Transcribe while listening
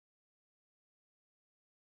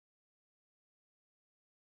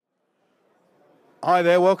Hi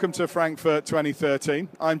there, welcome to Frankfurt 2013.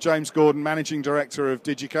 I'm James Gordon, Managing Director of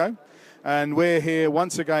DiGiCo, and we're here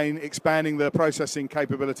once again expanding the processing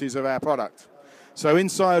capabilities of our product. So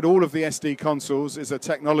inside all of the SD consoles is a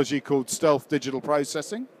technology called stealth digital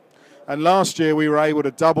processing, and last year we were able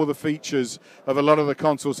to double the features of a lot of the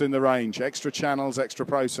consoles in the range, extra channels, extra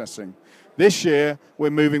processing. This year we're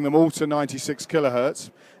moving them all to 96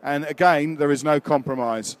 kilohertz, and again there is no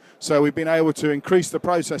compromise. So we've been able to increase the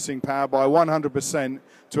processing power by 100%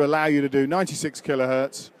 to allow you to do 96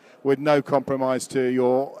 kilohertz with no compromise to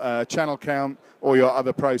your channel count or your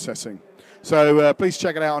other processing. So please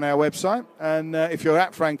check it out on our website, and if you're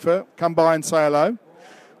at Frankfurt, come by and say hello.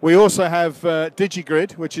 We also have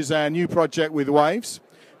DigiGrid, which is our new project with Waves,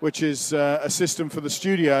 which is a system for the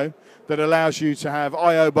studio that allows you to have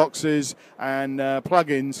I/O boxes and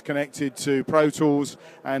plugins connected to Pro Tools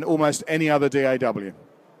and almost any other DAW.